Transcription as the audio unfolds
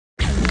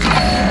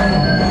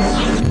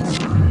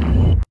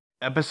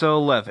Episode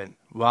 11,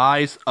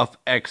 Rise of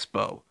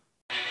X-po.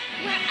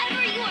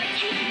 Wherever you are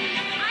taking me,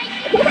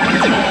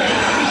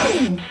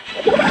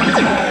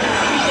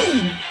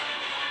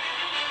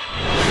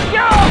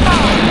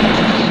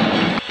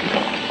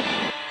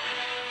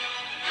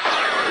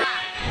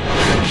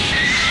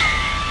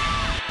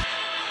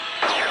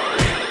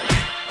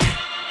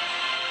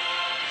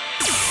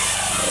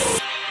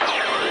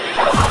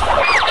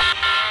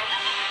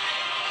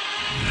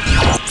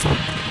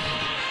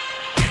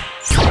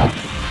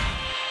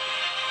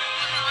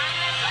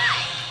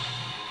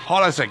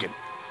 Hold on a second.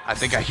 I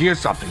think I hear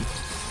something.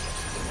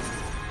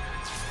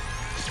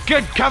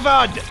 Get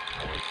covered!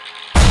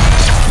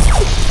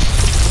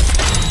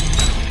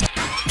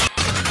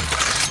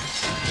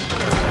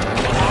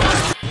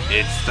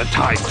 It's the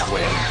Time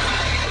Twin.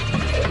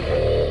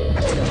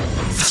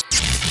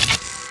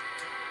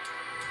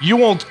 You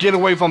won't get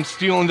away from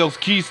stealing those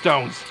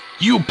keystones.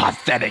 You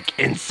pathetic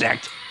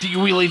insect. Do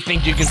you really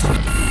think you can...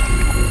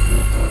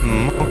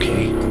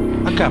 Okay.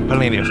 I got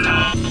plenty of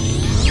time.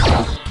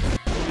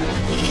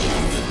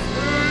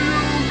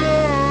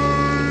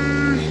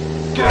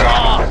 Get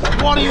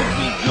off! What do you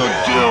think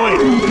you're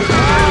doing?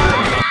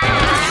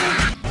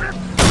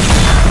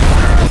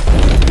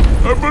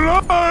 I'm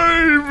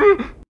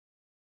alive!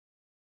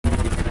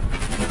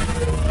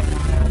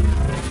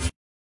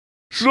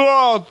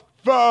 Sloth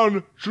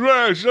found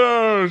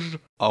treasures!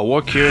 Our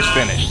work here is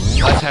finished.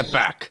 Let's head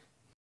back.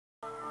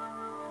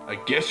 I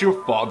guess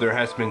your father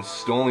has been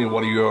stealing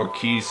one of your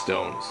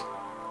keystones.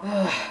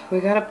 We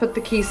gotta put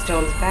the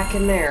keystones back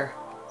in there.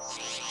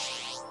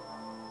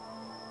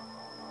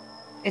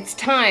 It's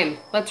time.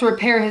 Let's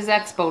repair his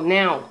X-po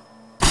now.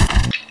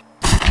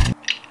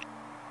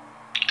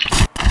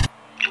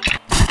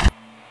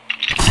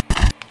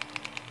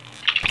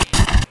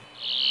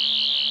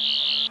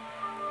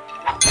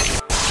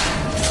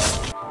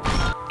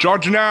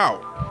 Charge now!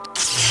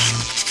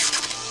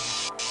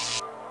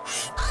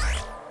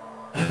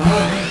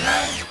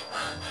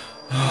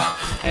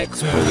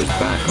 X-po is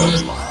back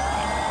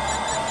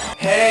online.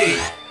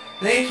 Hey!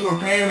 Thanks for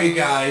repairing me,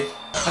 guys.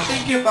 I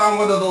think you found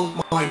one of those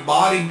my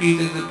body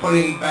pieces and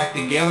putting it back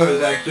together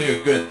is actually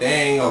a good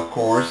thing, of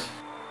course.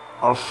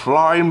 A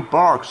flying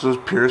box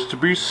appears to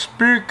be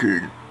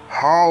speaking.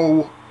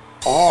 How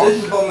odd.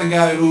 This is from the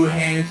guy who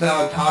hangs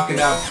out talking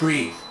out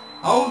trees.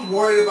 I was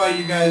worried about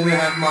you guys that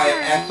have my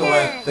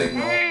SOS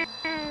signal.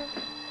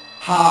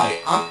 Hi,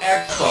 I'm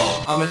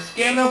X-po. I'm a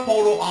scanner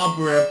portal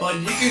operator, but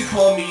you can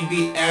call me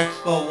the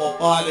X-po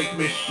Robotic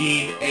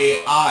Machine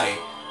AI.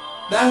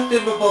 That's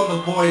different from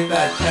the voice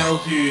that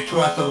tells you to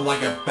trust them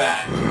like a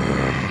bat.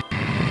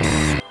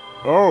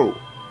 Oh,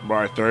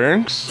 my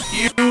thanks.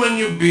 You and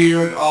your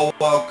beard are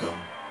welcome.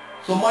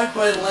 So my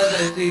friend lent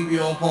a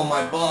CPU from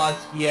my boss.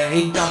 Yeah,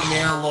 he dumped me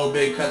out a little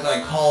bit because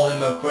I call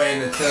him a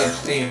friend instead of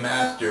Steam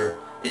Master.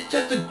 It's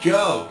just a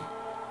joke.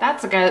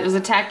 That's the guy that was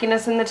attacking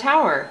us in the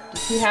tower.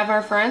 Does he have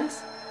our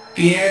friends?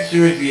 The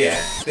answer is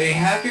yes. They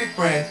have your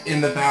friends in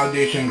the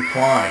Foundation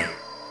Prime.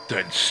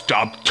 Then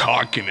stop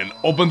talking and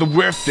open the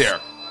rift there.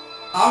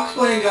 I'll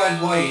explain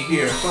guys why you're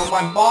here. So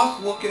my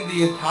boss looked in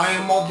the entire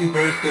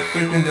multiverse to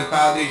search in the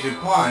Foundation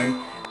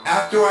Prime.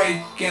 After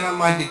I scanned on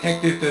my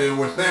detective that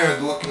was there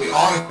to look at the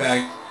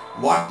artifacts,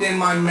 walked in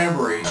my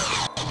memory.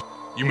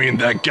 You mean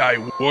that guy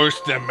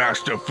worse than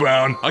Master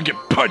Frown? I'll get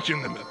punched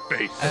in the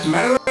face. As a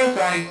matter of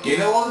fact,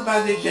 getting all the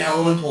Foundation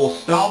elements will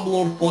stop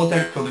Lord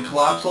Vortex from the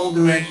collapsible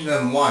dimension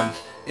at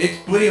once. It's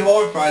pretty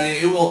horrifying.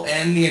 It will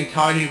end the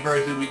entire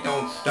universe if we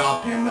don't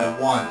stop him at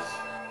once.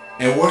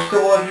 And worst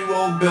of all, he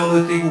will build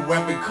a secret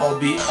weapon called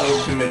the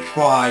Ultimate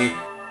Try.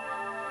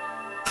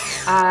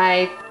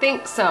 I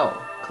think so.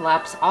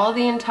 Collapse all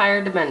the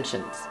entire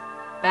dimensions.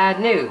 Bad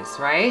news,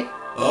 right?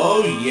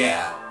 Oh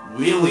yeah,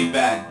 really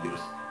bad news.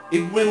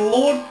 If when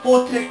Lord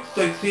Vortex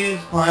succeeds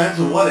his plans,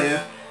 what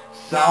if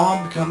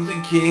Sauron becomes the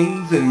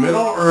kings in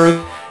Middle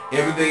Earth,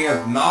 everything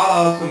is not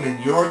awesome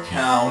in your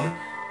town,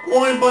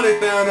 or anybody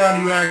found out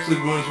who actually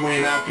Bruce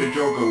Wayne after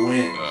Joker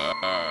wins?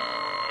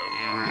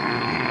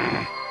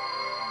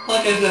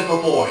 Like I said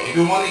before, if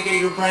you want to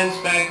get your friends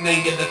back,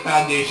 then get the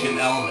Foundation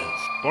elements.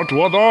 But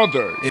what are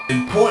they?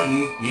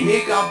 Important,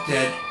 unique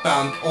object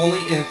found only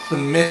in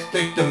some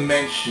mystic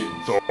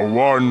dimensions. The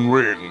One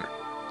Ring.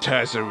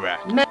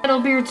 Tesseract.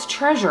 Metalbeard's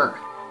treasure.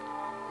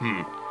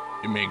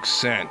 It makes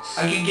sense.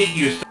 I can get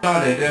you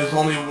started. There's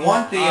only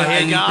one thing I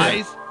Hey need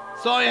guys,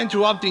 sorry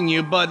interrupting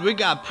you, but we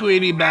got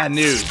pretty bad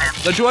news.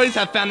 The droids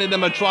have found the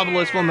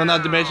Metropolis from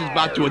another dimension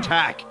about to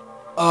attack.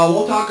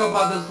 We'll talk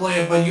about this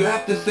later, but you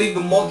have to save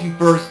the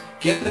multiverse,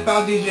 get the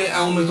Foundation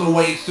elements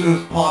away as soon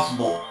as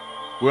possible.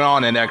 We're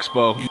on an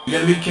X-po. You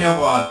gotta be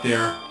careful out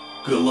there.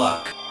 Good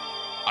luck.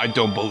 I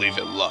don't believe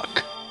in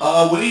luck.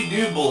 What do you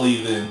do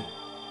believe in?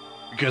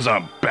 Because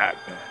I'm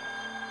Batman.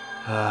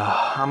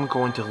 I'm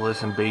going to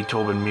listen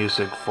Beethoven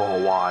music for a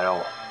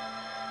while.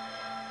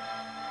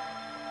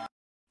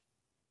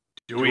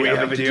 Do we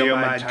have a deal,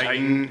 my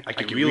Titan? I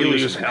could really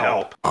use some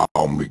help.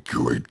 I'll make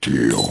you a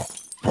deal.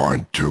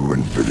 Find 2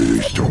 Infinity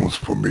Stones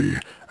for me,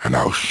 and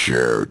I'll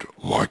share it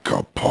like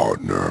a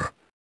partner.